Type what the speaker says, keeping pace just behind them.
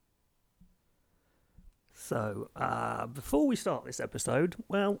Before we start this episode,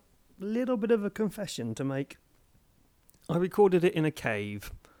 a little bit of a confession to make. I recorded it in a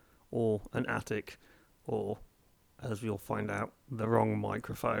cave, or an attic, or, as you'll find out, the wrong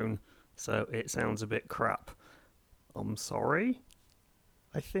microphone, so it sounds a bit crap. I'm sorry,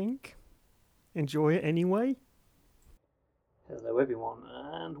 I think. Enjoy it anyway. Hello everyone,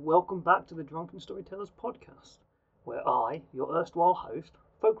 and welcome back to the Drunken Storytellers podcast, where I, your erstwhile host,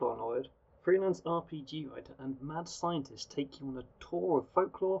 folklore nerd, freelance RPG writer, and mad scientist take you on a tour of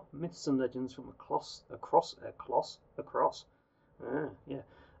folklore, myths and legends from across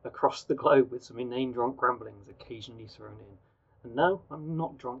the globe with some inane drunk ramblings occasionally thrown in. And no, I'm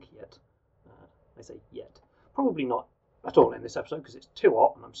not drunk yet. I say yet. Probably not at all in this episode because it's too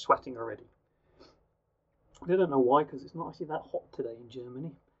hot and I'm sweating already. I don't know why, because it's not actually that hot today in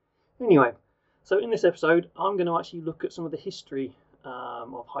Germany. Anyway, so in this episode, I'm going to actually look at some of the history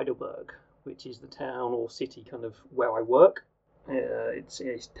of Heidelberg, which is the town or city kind of where I work. It's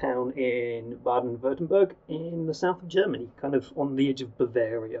a town in Baden-Württemberg in the south of Germany, kind of on the edge of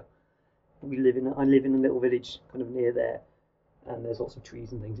Bavaria. I live in a little village kind of near there, and there's lots of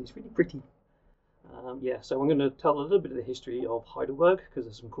trees and things. It's really pretty. So I'm going to tell a little bit of the history of Heidelberg because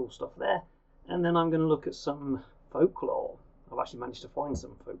there's some cool stuff there. And then I'm going to look at some folklore. I've actually managed to find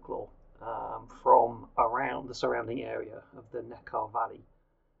some folklore from around the surrounding area of the Neckar Valley.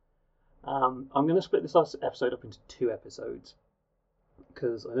 I'm going to split this episode up into 2 episodes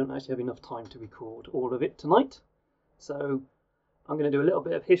because I don't actually have enough time to record all of it tonight. So I'm going to do a little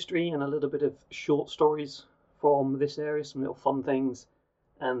bit of history and a little bit of short stories from this area, some little fun things,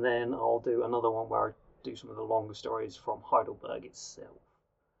 and then I'll do another one where I do some of the longer stories from Heidelberg itself.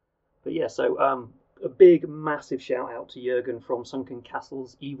 But yeah, so a big, massive shout out to Jurgen from Sunken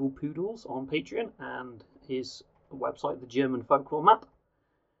Castle's Evil Poodles on Patreon and his website, The German Folklore Map.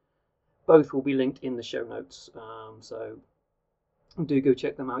 Both will be linked in the show notes, so do go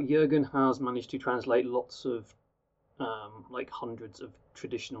check them out. Jurgen has managed to translate lots of, hundreds of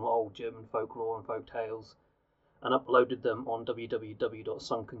traditional old German folklore and folk tales and uploaded them on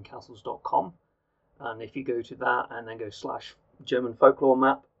www.sunkencastles.com. And if you go to that and then go /German Folklore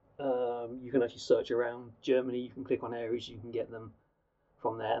Map, you can actually search around Germany. You can click on areas, you can get them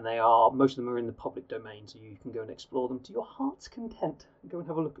from there, and most of them are in the public domain, so you can go and explore them to your heart's content. Go and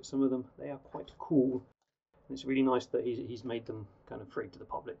have a look at some of them. They are quite cool, and it's really nice that he's made them kind of free to the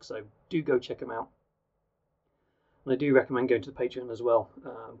public, so do go check them out. And I do recommend going to the Patreon as well,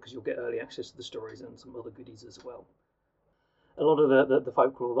 because you'll get early access to the stories and some other goodies as well. A lot of the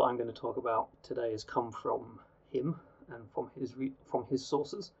folklore that I'm going to talk about today has come from him and from his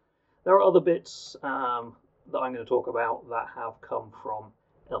sources. There are other bits that I'm going to talk about that have come from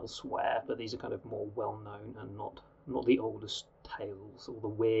elsewhere, but these are kind of more well-known and not the oldest tales, or the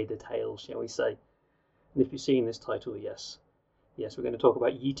weirder tales, shall we say. And if you've seen this title, yes, we're going to talk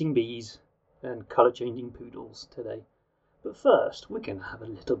about yeeting bees and colour-changing poodles today. But first, we're going to have a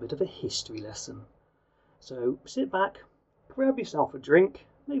little bit of a history lesson. So sit back, grab yourself a drink,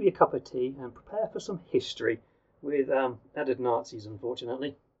 maybe a cup of tea, and prepare for some history with added Nazis,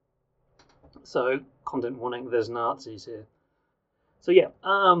 unfortunately. So, content warning, there's Nazis here. So yeah,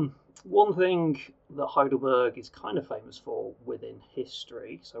 one thing that Heidelberg is kind of famous for within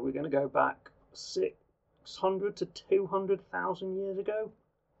history, so we're going to go back 600 to 200,000 years ago,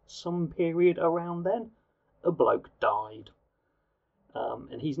 some period around then, a bloke died.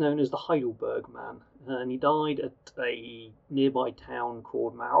 And he's known as the Heidelberg Man, and he died at a nearby town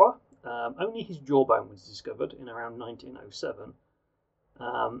called Mauer. Only his jawbone was discovered in around 1907.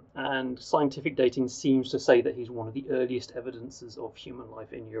 And scientific dating seems to say that he's one of the earliest evidences of human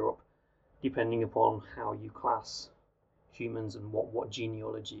life in Europe, depending upon how you class humans and what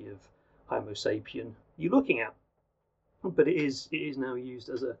genealogy of Homo sapien you're looking at. But it is now used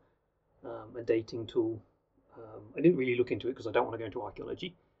as a dating tool. I didn't really look into it because I don't want to go into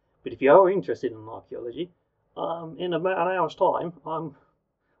archaeology. But if you are interested in archaeology, in about an hour's time,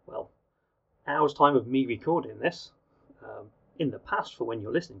 hour's time of me recording this, in the past for when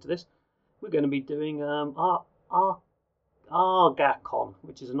you're listening to this, we're going to be doing ArgaCon,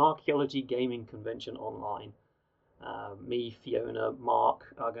 which is an archaeology gaming convention online. Me, Fiona,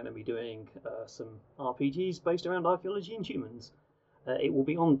 Mark are going to be doing some RPGs based around archaeology and humans. It will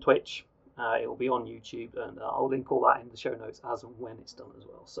be on Twitch, it will be on YouTube, and I'll link all that in the show notes as and when it's done as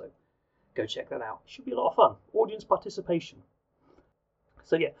well. So go check that out. It should be a lot of fun. Audience participation.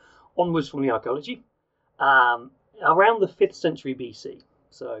 So yeah, onwards from the archaeology. Around the 5th century BC,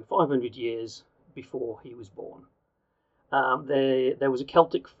 so 500 years before he was born, there was a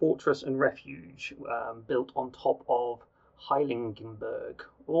Celtic fortress and refuge built on top of Heiligenberg,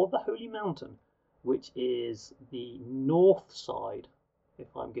 or the Holy Mountain, which is the north side, if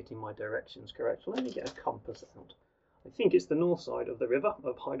I'm getting my directions correct. Let me get a compass out. I think it's the north side of the river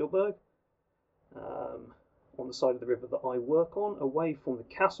of Heidelberg, on the side of the river that I work on, away from the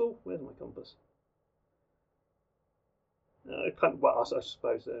castle. Where's my compass? Well, I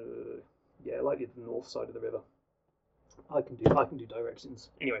suppose, yeah, likely the north side of the river. I can do directions.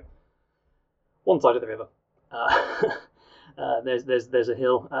 Anyway, one side of the river. There's a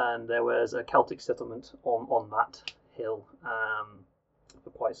hill, and there was a Celtic settlement on that hill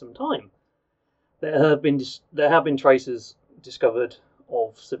for quite some time. There have been traces discovered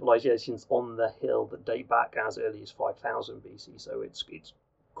of civilizations on the hill that date back as early as 5000 BC. So it's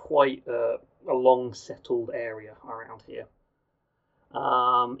quite a long settled area around here.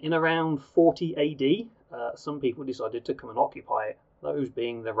 In around 40 AD, some people decided to come and occupy it. Those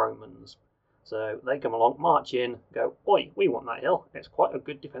being the Romans. So they come along, march in, go, oi, we want that hill. It's quite a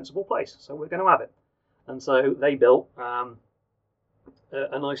good defensible place, so we're going to have it. And so they built a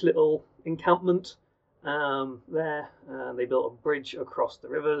nice little encampment there. They built a bridge across the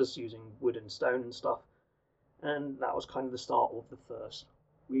rivers using wood and stone and stuff. And that was kind of the start of the first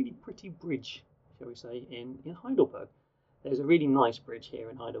really pretty bridge, shall we say, in Heidelberg. There's a really nice bridge here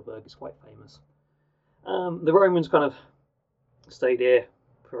in Heidelberg. It's quite famous. The Romans kind of stayed here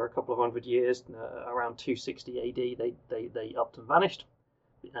for a couple of hundred years. Around 260 AD, they upped and vanished,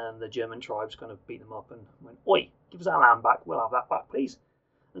 and the German tribes kind of beat them up and went, "Oi, give us our land back. We'll have that back, please."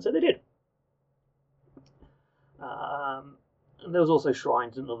 And so they did. And there was also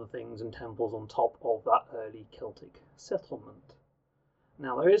shrines and other things and temples on top of that early Celtic settlement.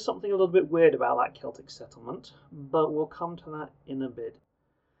 Now, there is something a little bit weird about that Celtic settlement, but we'll come to that in a bit.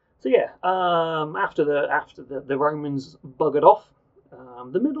 So yeah, after the Romans buggered off,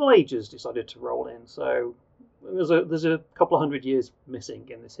 the Middle Ages decided to roll in. So there's a couple of hundred years missing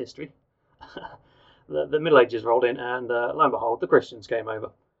in this history. The Middle Ages rolled in, and lo and behold, the Christians came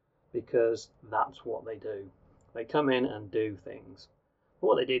over, because that's what they do. They come in and do things.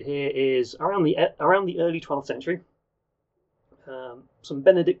 What they did here is around the early 12th century. Some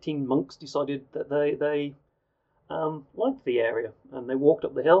Benedictine monks decided that they liked the area, and they walked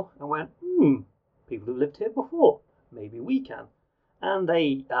up the hill and went, people have lived here before, maybe we can. And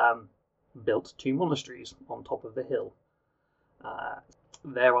they built 2 monasteries on top of the hill.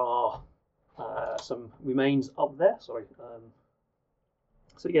 There are some remains up there, sorry.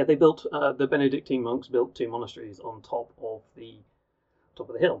 So yeah, they built, the Benedictine monks built 2 monasteries on top of the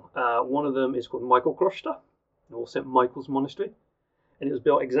hill. One of them is called Michaelkloster, or St. Michael's Monastery, and it was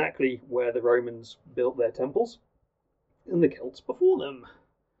built exactly where the Romans built their temples and the Celts before them.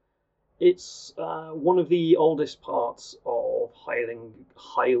 It's one of the oldest parts of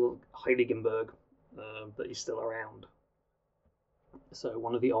Heiligenberg that is still around. So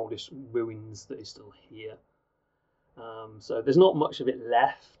one of the oldest ruins that is still here. So there's not much of it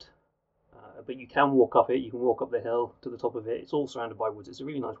left, but you can walk up it. You can walk up the hill to the top of it. It's all surrounded by woods. It's a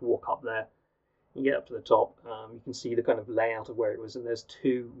really nice walk up there. You get up to the top, you can see the kind of layout of where it was, and there's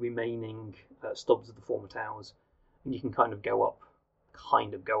 2 remaining stubs of the former towers, and you can kind of go up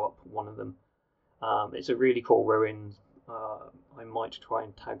one of them. It's a really cool ruin. I might try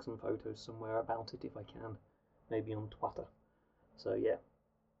and tag some photos somewhere about it if I can, maybe on Twitter. So yeah,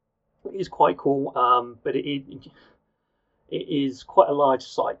 it is quite cool, but it is quite a large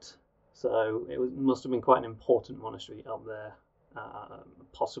site, so must have been quite an important monastery up there.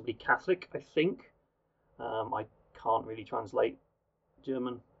 Possibly Catholic, I think. I can't really translate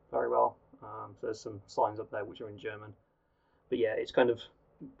German very well. So there's some signs up there which are in German. But yeah, it's kind of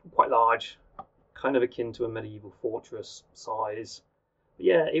quite large, kind of akin to a medieval fortress size. But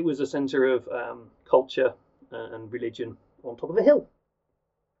yeah, it was a centre of culture and religion on top of a hill.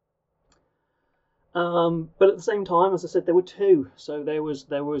 But at the same time, as I said, there were 2. So there was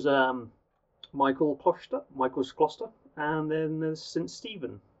Michael's Kloster, and then there's St.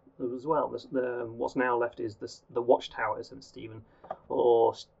 Stephen as well. What's now left is the watchtower at St. Stephen,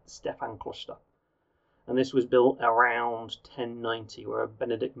 or Stephan Kloster. And this was built around 1090, where a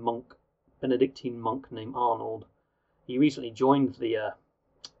Benedictine monk named Arnold, he recently joined the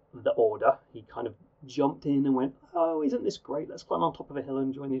order. He kind of jumped in and went, "Oh, isn't this great? Let's climb on top of a hill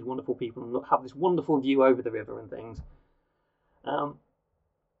and join these wonderful people and have this wonderful view over the river and things."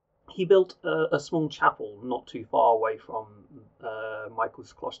 He built a small chapel not too far away from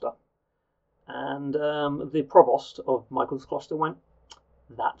Michael's Kloster, and the provost of Michael's Kloster went,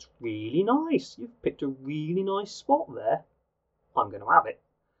 "That's really nice. You've picked a really nice spot there. I'm going to have it."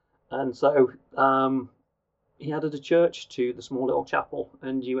 And so he added a church to the small little chapel,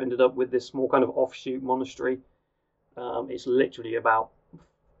 and you ended up with this small kind of offshoot monastery. It's literally about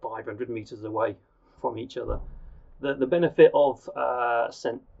 500 meters away from each other. The benefit of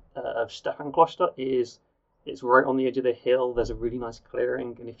Stefankloster is it's right on the edge of the hill. There's a really nice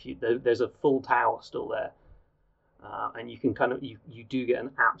clearing, and there's a full tower still there, and you can you do get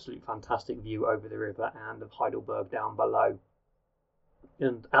an absolute fantastic view over the river and of Heidelberg down below.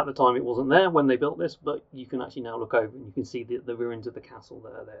 And at the time it wasn't there when they built this, but you can actually now look over and you can see the ruins of the castle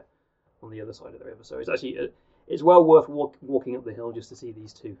there on the other side of the river. So it's actually it's well worth walking up the hill just to see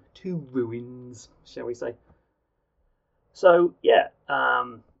these two ruins, shall we say. So yeah,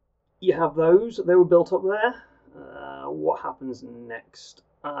 you have those. They were built up there. What happens next?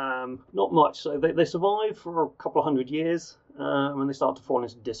 Not much. So they survive for a couple of 100 years, and they start to fall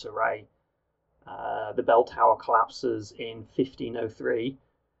into disarray. The bell tower collapses in 1503,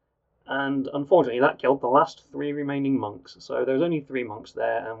 and unfortunately that killed the last 3 remaining monks. So there's only 3 monks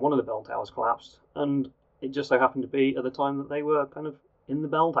there, and one of the bell towers collapsed, and it just so happened to be at the time that they were kind of in the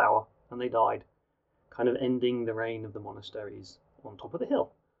bell tower, and they died, kind of ending the reign of the monasteries on top of the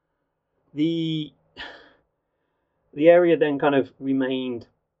hill. The area then kind of remained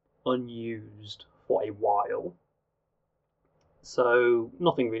unused for a while, so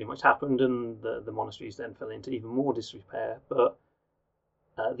nothing really much happened, and the monasteries then fell into even more disrepair. But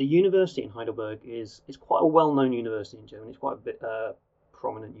the university in Heidelberg is quite a well-known university in Germany. It's quite a bit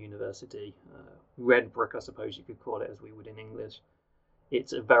prominent university, red brick, I suppose you could call it, as we would in English.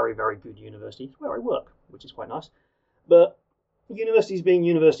 It's a very, very good university. It's where I work, which is quite nice. But universities being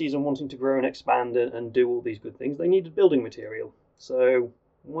universities and wanting to grow and expand and do all these good things, they needed building material. So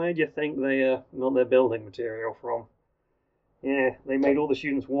where do you think they got their building material from? Yeah, they made all the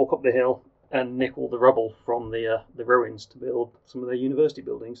students walk up the hill and nick all the rubble from the ruins to build some of their university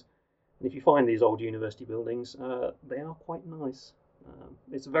buildings. And if you find these old university buildings, they are quite nice.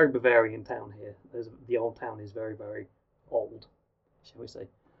 It's a very Bavarian town here. The old town is very, very old, shall we say.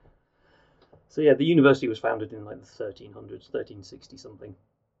 So yeah, the university was founded in like the 1300s, 1360 something.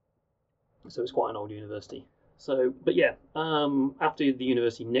 So it's quite an old university. So, but yeah, after the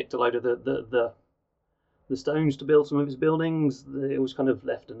university nicked a load of the stones to build some of its buildings, it was kind of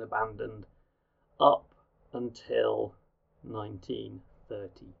left and abandoned up until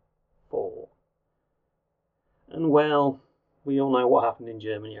 1934. And well, we all know what happened in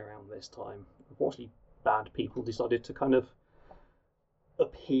Germany around this time. Unfortunately, bad people decided to kind of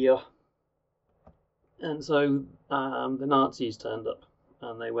appear. And so the Nazis turned up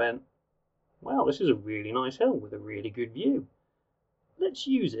and they went, wow, this is a really nice hill with a really good view. Let's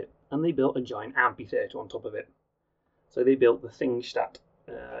use it. And they built a giant amphitheatre on top of it. So they built the Thingstadt.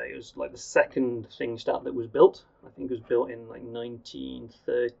 It was like the second Thingstadt that was built. I think it was built in like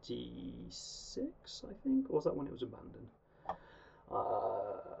 1936, I think. Or was that when it was abandoned?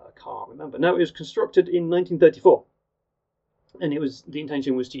 I can't remember. No, it was constructed in 1934. And the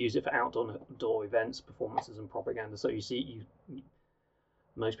intention was to use it for outdoor events, performances and propaganda. So you see,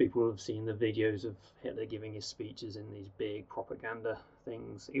 most people have seen the videos of Hitler giving his speeches in these big propaganda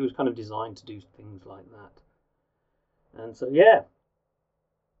things. It was kind of designed to do things like that. And so, yeah,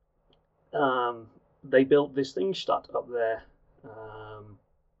 they built this Thingstadt up there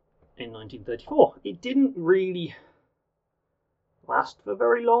in 1934. It didn't really last for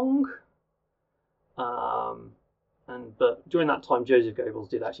very long. But during that time, Joseph Goebbels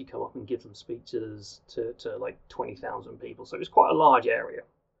did actually come up and give some speeches to like 20,000 people. So it was quite a large area.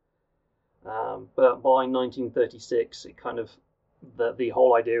 But by 1936, it kind of the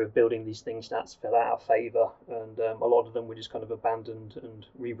whole idea of building these Thingstadts fell out of favour, and a lot of them were just kind of abandoned and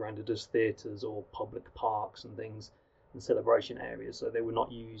rebranded as theatres or public parks and things and celebration areas. So they were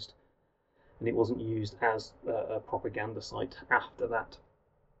not used, and it wasn't used as a propaganda site after that.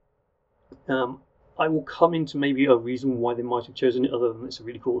 I will come into maybe a reason why they might have chosen it, other than it's a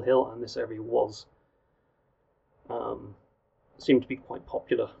really cool hill, and this area seemed to be quite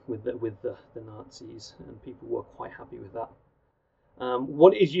popular with the Nazis, and people were quite happy with that.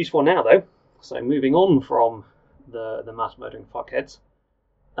 What it is used for now, though, so moving on from the mass murdering fuckheads,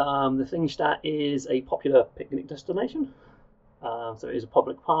 the Thingstadt is a popular picnic destination. So it is a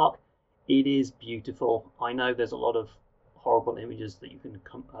public park. It is beautiful. I know there's a lot of horrible images that you can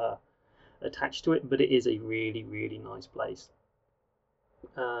attached to it, but it is a really, really nice place.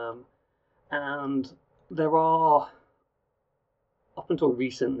 And there are, up until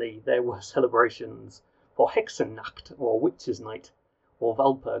recently, there were celebrations for Hexennacht, or Witches' Night, or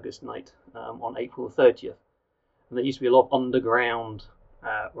Walpurgis Night, on April the 30th. And there used to be a lot of underground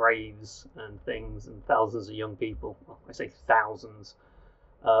raves and things, and thousands of young people, well, I say thousands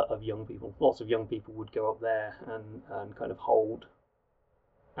of young people, lots of young people would go up there and kind of hold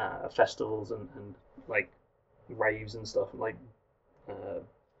festivals and like raves and stuff, and like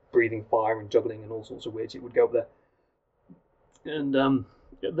breathing fire and juggling and all sorts of weird shit would go up there. And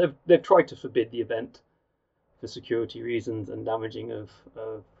they've tried to forbid the event for security reasons and damaging of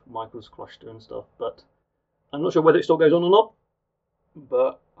Michael's cluster and stuff, but I'm not sure whether it still goes on or not.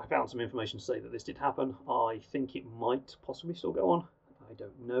 But I found some information to say that this did happen. I think it might possibly still go on. I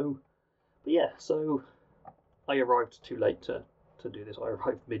don't know. But yeah, so I arrived too late to do this. I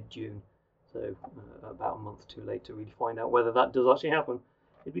arrived mid-June, so about a month too late to really find out whether that does actually happen.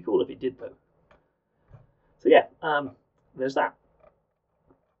 It'd be cool if it did, though. So yeah, there's that.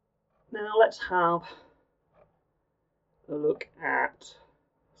 Now let's have a look at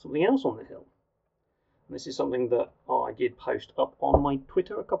something else on the hill. And this is something that I did post up on my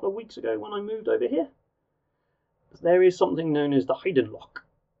Twitter a couple of weeks ago when I moved over here. There is something known as the Hayden Lock.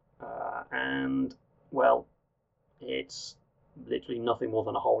 And, well, it's literally nothing more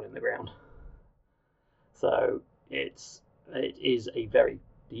than a hole in the ground. So it is a very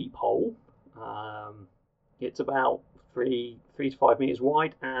deep hole. It's about 3 to 5 meters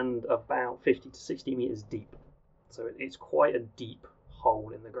wide and about 50 to 60 meters deep. So it's quite a deep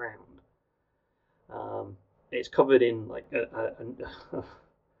hole in the ground. It's covered in like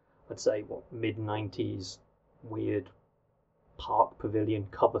I'd say mid-90s weird park pavilion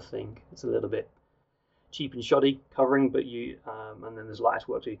cover thing. It's a little bit cheap and shoddy covering, but and then there's lattice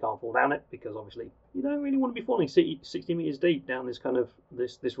work so you can't fall down it, because obviously you don't really want to be falling 60 meters deep down this kind of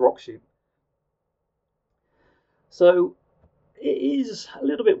this rock chute. So it is a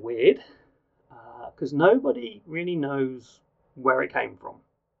little bit weird because nobody really knows where it came from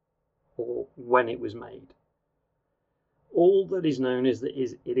or when it was made. All that is known is that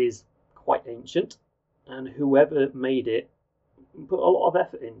it is quite ancient, and whoever made it put a lot of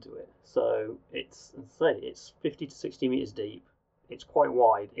effort into it. So it's 50 to 60 meters deep. It's quite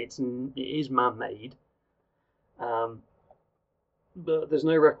wide. It is man-made, but there's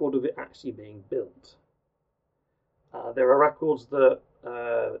no record of it actually being built. There are records that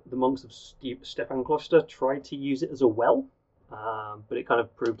the monks of Stefan Kloster tried to use it as a well, but it kind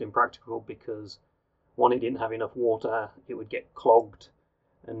of proved impractical because, one, it didn't have enough water, it would get clogged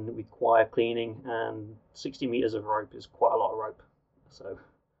and require cleaning, and 60 meters of rope is quite a lot of rope. So,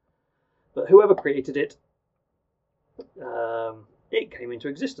 but whoever created it, it came into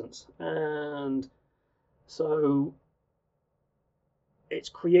existence, and so it's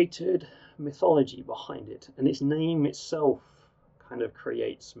created mythology behind it, and its name itself kind of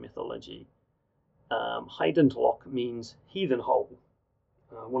creates mythology. Hayden Lock means heathen hole.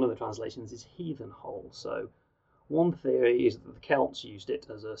 One of the translations is heathen hole. So one theory is that the Celts used it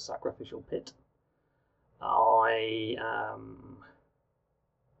as a sacrificial pit. I am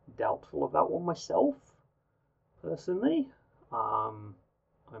doubtful of that one myself, personally. I'm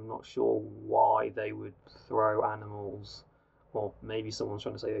not sure why they would throw animals, or maybe someone's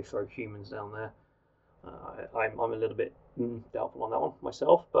trying to say they throw humans down there. I'm a little bit doubtful on that one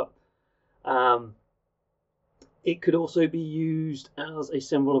myself, but it could also be used as a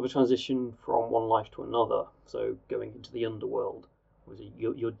symbol of a transition from one life to another. So going into the underworld,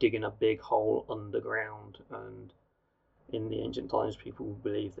 you're digging a big hole underground, and in the ancient times people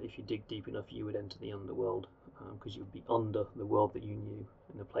believed that if you dig deep enough you would enter the underworld, because you'd be under the world that you knew,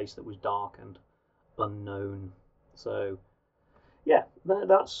 in a place that was dark and unknown. So yeah,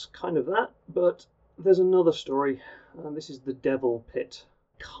 that's kind of that. But there's another story, and this is the Devil Pit.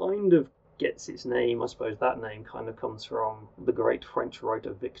 Kind of gets its name, I suppose that name kind of comes from the great French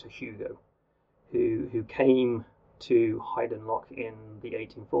writer Victor Hugo, who came to Hayden Lock in the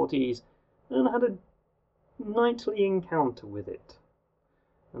 1840s and had a nightly encounter with it.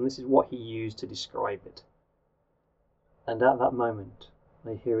 And this is what he used to describe it. And at that moment,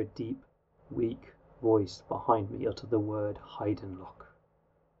 I hear a deep, weak voice behind me utter the word Hayden Lock.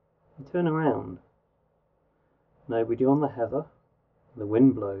 I turn around. Nobody on the heather. The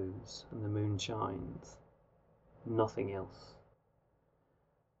wind blows and the moon shines. Nothing else.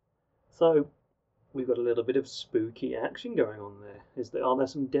 So we've got a little bit of spooky action going on there. Are there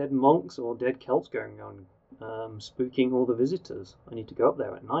some dead monks or dead Celts going on, spooking all the visitors? I need to go up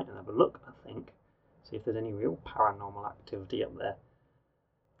there at night and have a look, I think. See if there's any real paranormal activity up there.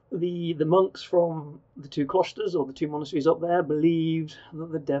 The monks from the two cloisters, or the two monasteries up there, believed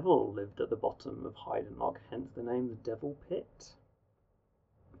that the devil lived at the bottom of Hayden Lock, hence the name the Devil Pit.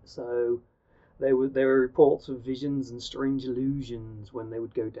 So there were reports of visions and strange illusions when they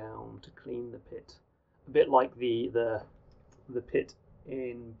would go down to clean the pit. A bit like the pit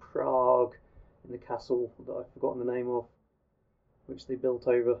in Prague, in the castle that I've forgotten the name of, which they built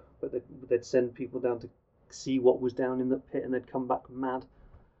over, but they'd send people down to see what was down in the pit and they'd come back mad.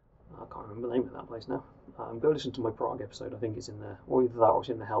 I can't remember the name of that place now. Go listen to my Prague episode. I think it's in there, or either that or it's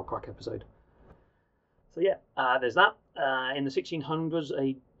in the Hellcrack episode. So yeah, there's that. In the 1600s,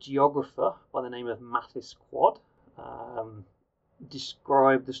 a geographer by the name of Matthis Quad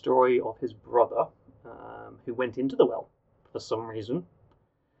described the story of his brother who went into the well for some reason.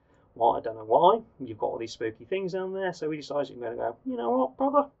 Well, I don't know why. You've got all these spooky things down there, so he decides he's going to go, you know what,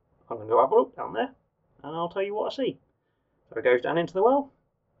 brother? I'm going to go have a look down there, and I'll tell you what I see. So he goes down into the well,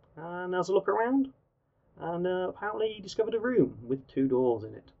 and has a look around, and apparently he discovered a room with 2 doors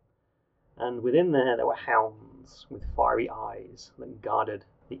in it. And within there were hounds with fiery eyes that guarded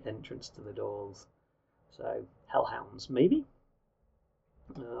the entrance to the doors. So, hellhounds, maybe?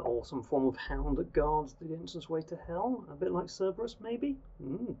 Or some form of hound that guards the entranceway to hell, a bit like Cerberus, maybe?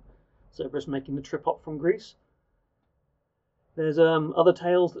 Cerberus making the trip up from Greece. There's other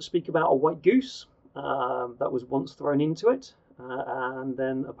tales that speak about a white goose that was once thrown into it, and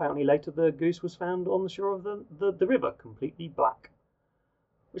then apparently later the goose was found on the shore of the river, completely black.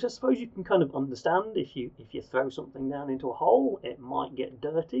 Which I suppose you can kind of understand. If you throw something down into a hole, it might get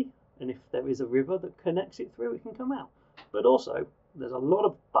dirty, and if there is a river that connects it through, it can come out. But also, there's a lot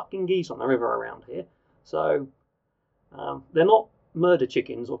of fucking geese on the river around here, so they're not murder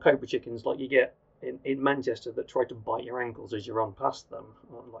chickens or cobra chickens like you get in Manchester that try to bite your ankles as you run past them,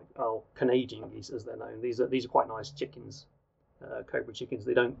 like Canadian geese as they're known. These are quite nice chickens, cobra chickens.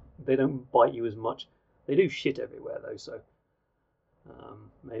 They don't bite you as much. They do shit everywhere though, so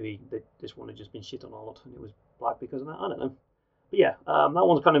maybe this one had just been shit on a lot and it was black because of that. I don't know. But yeah, that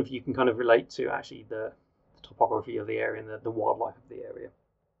one's kind of, you can kind of relate to actually the topography of the area and the wildlife of the area.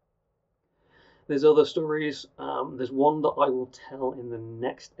 There's other stories. There's one that I will tell in the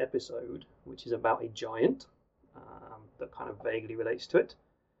next episode, which is about a giant that kind of vaguely relates to it.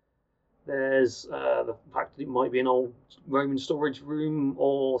 There's the fact that it might be an old Roman storage room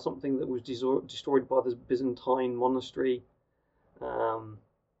or something that was destroyed by the Byzantine monastery.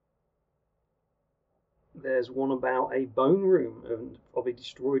 There's one about a bone room of a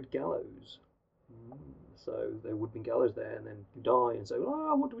destroyed gallows. So there would be gallows there, and then you die, and so,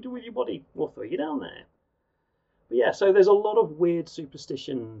 what do we do with your body? We'll throw you down there. But yeah, so there's a lot of weird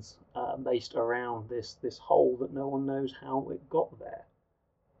superstitions based around this hole that no one knows how it got there.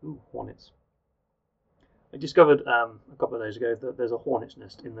 Ooh, hornets. I discovered a couple of days ago that there's a hornet's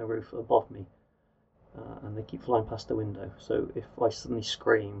nest in the roof above me, and they keep flying past the window. So if I suddenly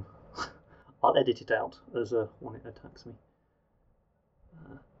scream, I'll edit it out as a hornet attacks me.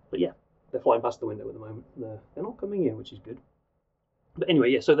 But yeah, they're flying past the window at the moment. They're not coming in, which is good. But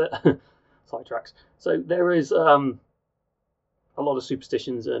anyway, yeah, so that sidetracks. So there is a lot of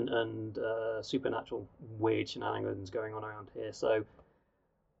superstitions and supernatural weird shenanigans going on around here. So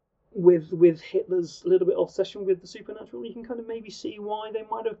with Hitler's little bit obsession with the supernatural, you can kind of maybe see why they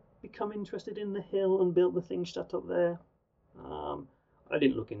might have become interested in the hill and built the thing shut up there. I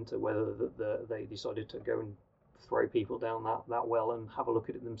didn't look into whether they decided to go and throw people down that well and have a look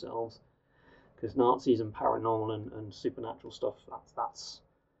at it themselves, because Nazis and paranormal and supernatural stuff, that's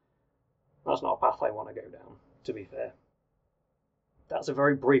not a path I want to go down, to be fair. That's a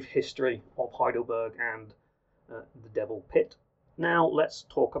very brief history of Heidelberg and the Devil Pit. Now let's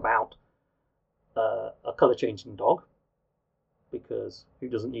talk about a colour changing dog, because who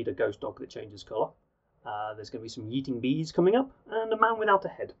doesn't need a ghost dog that changes colour? There's going to be some yeeting bees coming up, and a man without a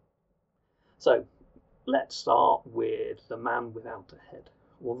head. So let's start with the man without a head,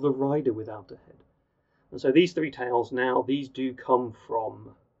 or the rider without a head. And so these 3 tales now, these do come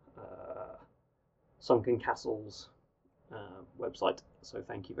from Sunken Castle's website, so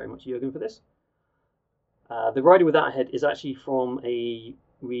thank you very much, Jürgen, for this. The rider without a head is actually from a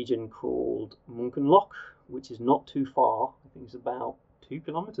region called Munkenloch, which is not too far. I think it's about 2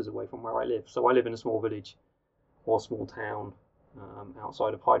 kilometres away from where I live. So I live in a small village or small town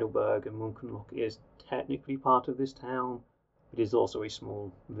outside of Heidelberg, and Munkenloch is technically part of this town. It is also a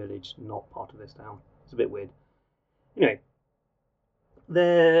small village, not part of this town. It's a bit weird. Anyway,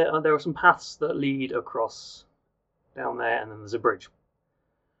 there are some paths that lead across down there, and then there's a bridge.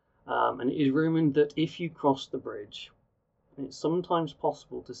 And it is rumoured that if you cross the bridge, it's sometimes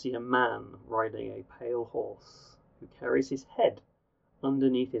possible to see a man riding a pale horse who carries his head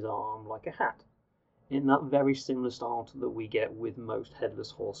underneath his arm like a hat, in that very similar style to that we get with most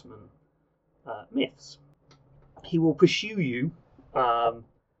headless horseman myths. He will pursue you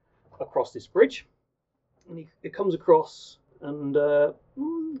across this bridge, and he comes across and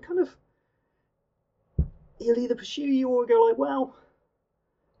kind of, he'll either pursue you or go like, well,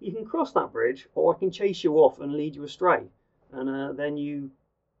 you can cross that bridge, or I can chase you off and lead you astray, and then you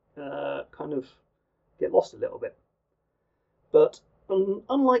kind of get lost a little bit. But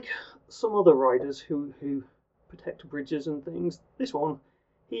Unlike some other riders who protect bridges and things, this one,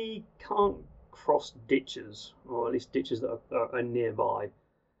 he can't cross ditches, or at least ditches that are nearby.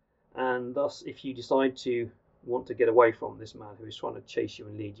 And thus, if you decide to want to get away from this man who is trying to chase you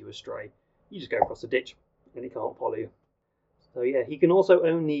and lead you astray, you just go across the ditch, and he can't follow you. So yeah, he can also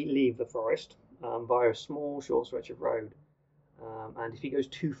only leave the forest via a small, short stretch of road. And if he goes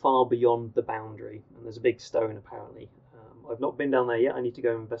too far beyond the boundary, and there's a big stone apparently, I've not been down there yet, I need to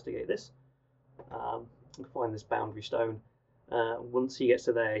go investigate this, and find this boundary stone. Once he gets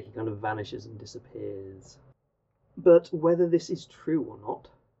to there, he kind of vanishes and disappears. But whether this is true or not,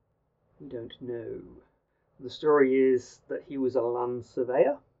 we don't know. The story is that he was a land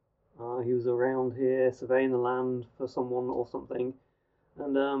surveyor. He was around here surveying the land for someone or something,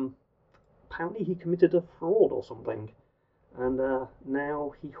 and apparently he committed a fraud or something, and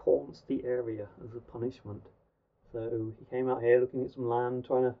now he haunts the area as a punishment. So he came out here looking at some land,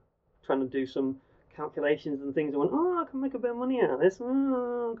 trying to do some calculations and things, and went, oh, I can make a bit of money out of this.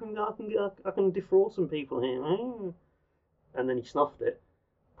 Oh, I can defraud some people here. Oh. And then he snuffed it,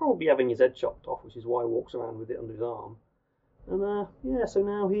 probably having his head chopped off, which is why he walks around with it under his arm. And yeah, so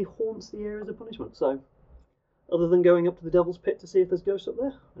now he haunts the area as a punishment. So, other than going up to the Devil's Pit to see if there's ghosts up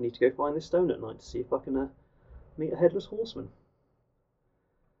there, I need to go find this stone at night to see if I can meet a headless horseman.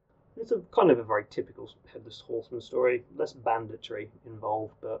 It's a kind of a very typical headless horseman story. Less banditry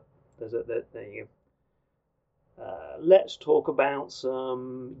involved, but there you go. Let's talk about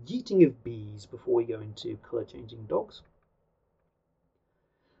some yeeting of bees before we go into colour changing dogs.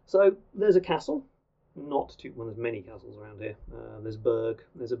 So there's a castle. Not too well. There's many castles around here. There's Berg.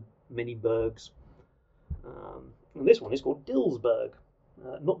 There's many Bergs. And this one is called Dillsburg.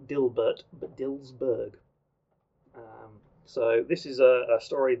 Not Dilbert, but Dillsburg. So this is a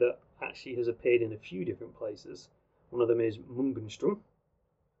story that actually has appeared in a few different places. One of them is Mungenstrom.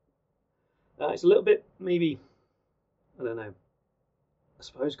 It's a little bit, maybe, I don't know, I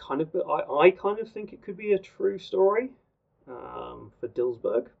suppose kind of, but I kind of think it could be a true story for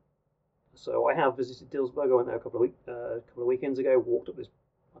Dillsburg. So I have visited Dillsburg. I went there a couple of weekends ago, walked up this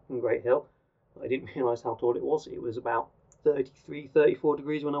fucking great hill. I didn't realise how tall it was. It was about 33, 34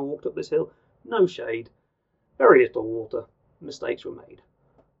 degrees when I walked up this hill. No shade, very little water. Mistakes were made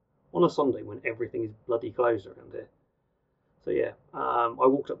on a Sunday when everything is bloody closed around here. So yeah, I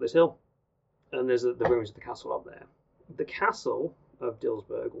walked up this hill, and there's the ruins of the castle up there. The castle of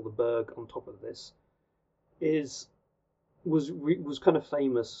Dillsburg, or the Berg on top of this, was kind of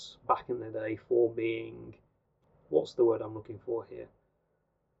famous back in the day for being, what's the word I'm looking for here?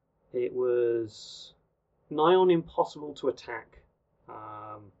 It was nigh on impossible to attack.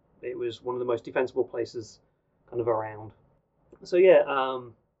 It was one of the most defensible places kind of around. So yeah,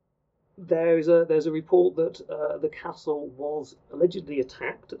 there's a report that the castle was allegedly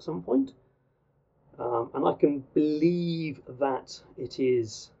attacked at some point, and I can believe that it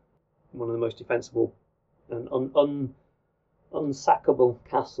is one of the most defensible and unsackable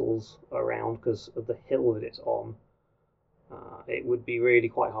castles around because of the hill that it's on. It would be really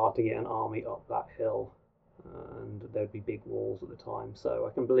quite hard to get an army up that hill, and there'd be big walls at the time. So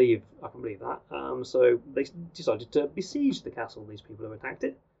I can believe that. So they decided to besiege the castle. These people who attacked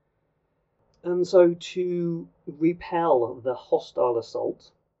it, and so to repel the hostile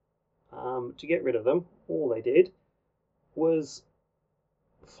assault, to get rid of them, all they did was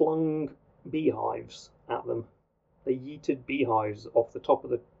flung beehives at them. They yeeted beehives off the top of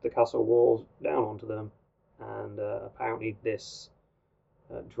the castle walls down onto them, and apparently this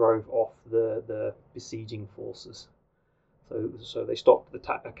drove off the besieging forces. So they stopped the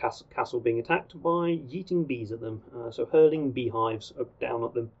castle being attacked by yeeting bees at them, so hurling beehives down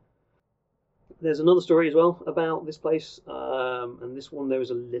at them. There's another story as well about this place, and this one there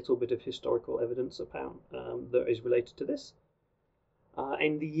is a little bit of historical evidence about that is related to this.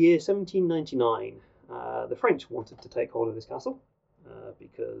 In the year 1799, the French wanted to take hold of this castle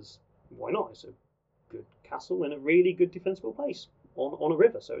because why not? It's a good castle in a really good defensible place on a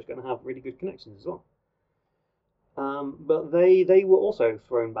river, so it's going to have really good connections as well. But they were also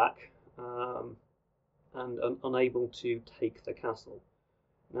thrown back and unable to take the castle.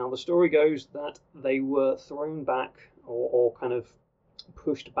 Now the story goes that they were thrown back or kind of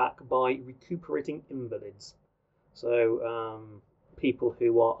pushed back by recuperating invalids. So people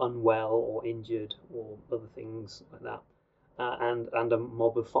who are unwell or injured or other things like that, and a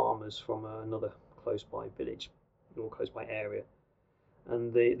mob of farmers from another close by village or close by area,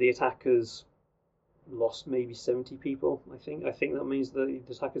 and the attackers lost maybe 70 people. I think that means the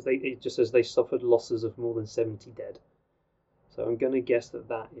attackers, it just says they suffered losses of more than 70 dead. So I'm going to guess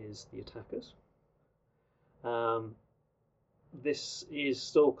that is the attackers. This is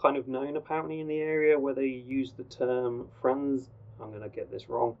still kind of known apparently in the area where they use the term Franz. I'm going to get this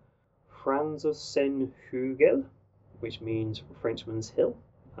wrong. Franzosenhügel, which means Frenchman's Hill,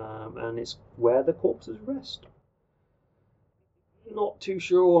 and it's where the corpses rest. Not too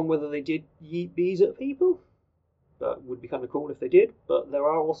sure on whether they did yeet bees at people. That would be kind of cool if they did, but there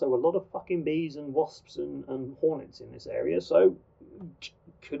are also a lot of fucking bees and wasps and hornets in this area, so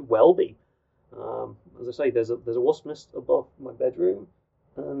could well be. As I say, there's a wasp nest above my bedroom,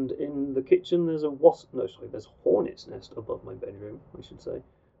 and in the kitchen there's there's a hornet's nest above my bedroom, I should say,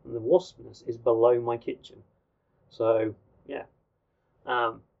 and the wasp nest is below my kitchen. So yeah.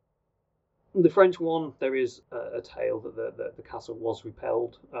 The French one, there is a tale that the castle was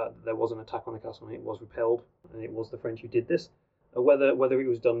repelled. There was an attack on the castle and it was repelled, and it was the French who did this. Whether it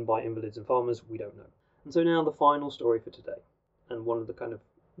was done by invalids and farmers, we don't know. And so now the final story for today, and one of the kind of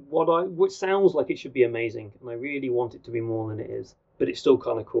which sounds like it should be amazing, and I really want it to be more than it is, but it's still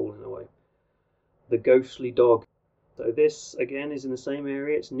kind of cool in a way. The ghostly dog. So this again is in the same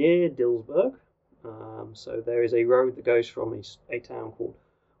area. It's near Dilsberg. So there is a road that goes from a town called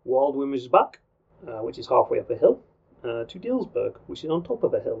Waldwimmersbach, which is halfway up a hill, to Dilsberg, which is on top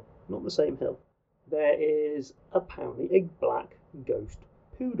of a hill, not the same hill. There is apparently a black ghost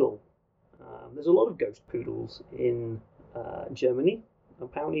poodle. There's a lot of ghost poodles in Germany.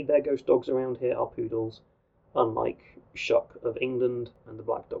 Apparently their ghost dogs around here are poodles, unlike Shuck of England and the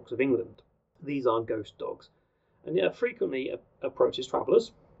black dogs of England. These are ghost dogs, and it frequently approaches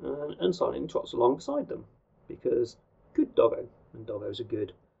travellers and silently trots alongside them, because good doggo, and doggos are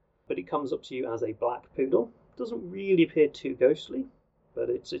good. But it comes up to you as a black poodle. Doesn't really appear too ghostly, but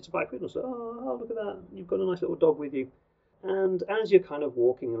it's a black poodle. So, oh, look at that, you've got a nice little dog with you. And as you're kind of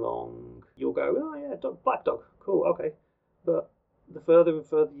walking along, you'll go, oh yeah, black dog, cool, okay. But the further and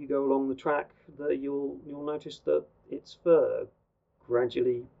further you go along the track, you'll notice that its fur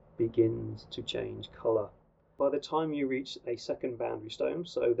gradually begins to change colour. By the time you reach a second boundary stone,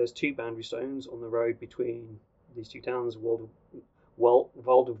 so there's two boundary stones on the road between these two towns,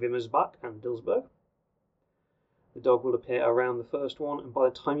 Waldwimmersbach and Dilsberg. The dog will appear around the first one, and by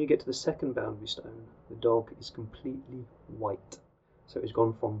the time you get to the second boundary stone, the dog is completely white. So it's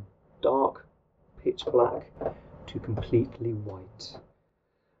gone from dark, pitch black, to completely white.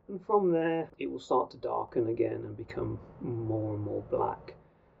 And from there, it will start to darken again and become more and more black.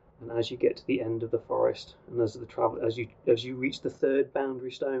 And as you get to the end of the forest, and as you reach the third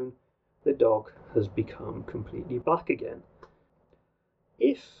boundary stone, the dog has become completely black again.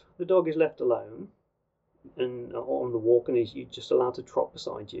 If the dog is left alone and on the walk, and you're just allowed to trot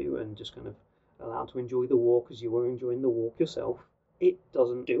beside you and just kind of allowed to enjoy the walk as you were enjoying the walk yourself, it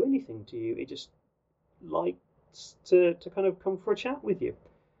doesn't do anything to you. It just likes to kind of come for a chat with you,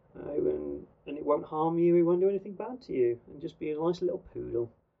 and it won't harm you. It won't do anything bad to you, and just be a nice little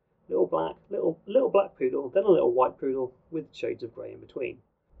poodle, little black poodle, then a little white poodle with shades of grey in between.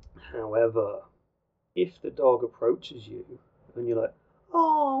 However, if the dog approaches you and you're like,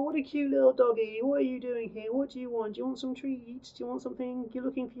 oh, what a cute little doggy, what are you doing here? What do you want? Do you want some treats? Do you want something? You're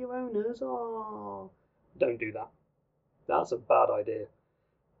looking for your owners? Oh, don't do that. That's a bad idea.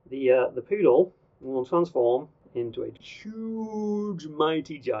 The poodle will transform into a huge,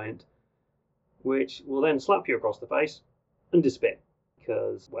 mighty giant, which will then slap you across the face and disappear.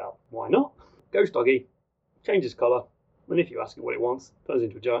 Because, well, why not? Ghost doggy changes colour, and if you ask it what it wants, turns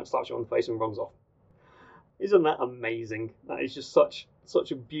into a giant, slaps you on the face and runs off. Isn't that amazing? That is just such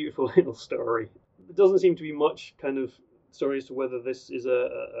a beautiful little story. There doesn't seem to be much kind of story as to whether this is an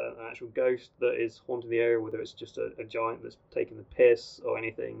actual ghost that is haunting the area, whether it's just a giant that's taking the piss or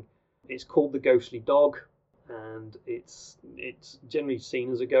anything. It's called the ghostly dog, and it's generally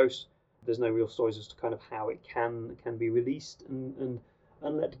seen as a ghost. There's no real stories as to kind of how it can be released and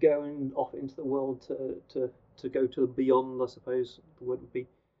let go and off into the world to go to beyond, I suppose the word would be.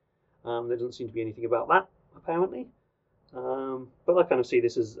 There doesn't seem to be anything about that, apparently. But I kind of see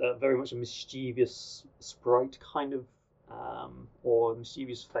this as very much a mischievous sprite kind of, or a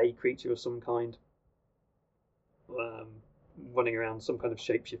mischievous fey creature of some kind, running around, some kind of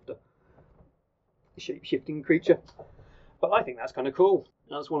shape-shifting creature. But I think that's kind of cool.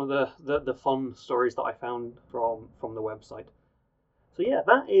 That's one of the fun stories that I found from the website. So yeah,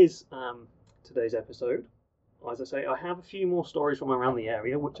 that is today's episode. As I say, I have a few more stories from around the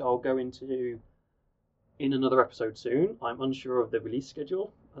area, which I'll go into in another episode soon. I'm unsure of the release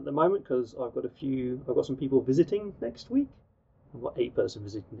schedule at the moment because I've got some people visiting next week. I've got 8 person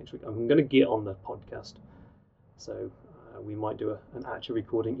visiting next week. I'm going to get on the podcast, so we might do an actual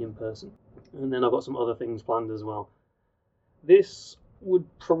recording in person. And then I've got some other things planned as well. This would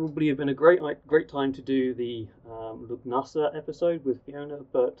probably have been a great time to do the Lugnasa episode with Fiona,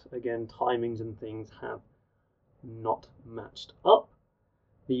 but again, timings and things have not matched up.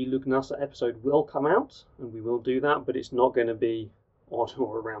 The Lugnasa episode will come out, and we will do that, but it's not going to be on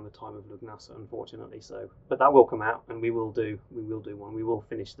or around the time of Lugnasa, unfortunately. So, but that will come out, and we will do one. We will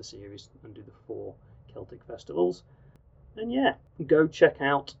finish the series and do the 4 Celtic festivals. And yeah, go check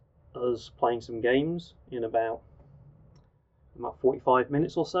out us playing some games in about 45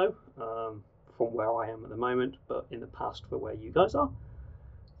 minutes or so, from where I am at the moment, but in the past for where you guys are.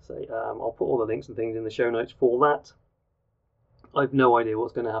 So I'll put all the links and things in the show notes for that. I've no idea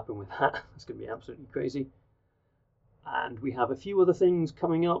what's going to happen with that. It's going to be absolutely crazy. And we have a few other things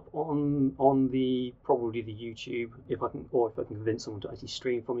coming up on the probably the YouTube, if I can convince someone to actually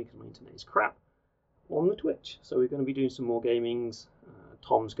stream for me because my internet is crap, on the Twitch. So we're going to be doing some more gamings.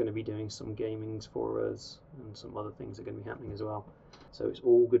 Tom's going to be doing some gamings for us, and some other things are going to be happening as well. So it's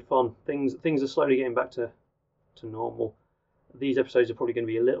all good fun. Things are slowly getting back to normal. These episodes are probably going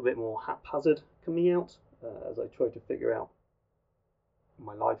to be a little bit more haphazard coming out as I try to figure out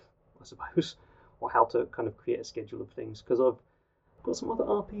my life, I suppose, or how to kind of create a schedule of things, because I've got some other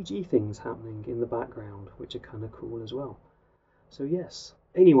RPG things happening in the background which are kind of cool as well. So yes,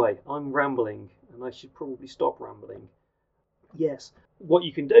 anyway, I'm rambling and I should probably stop rambling. Yes, what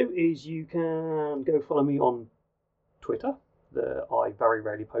you can do is you can go follow me on Twitter, that I very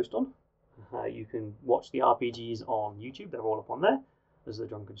rarely post on. You can watch the RPGs on YouTube, they're all up on there as The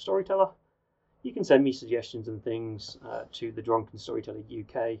Drunken Storyteller. You can send me suggestions and things to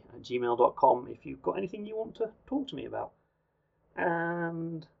thedrunkenstorytelleruk@gmail.com if you've got anything you want to talk to me about.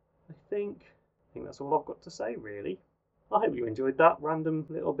 And I think that's all I've got to say, really. I hope you enjoyed that random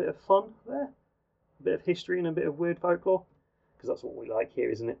little bit of fun there. A bit of history and a bit of weird folklore, because that's what we like here,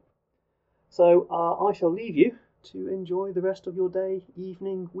 isn't it? So I shall leave you to enjoy the rest of your day,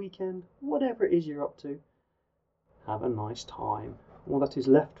 evening, weekend, whatever it is you're up to. Have a nice time. All that is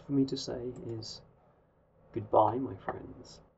left for me to say is goodbye, my friends.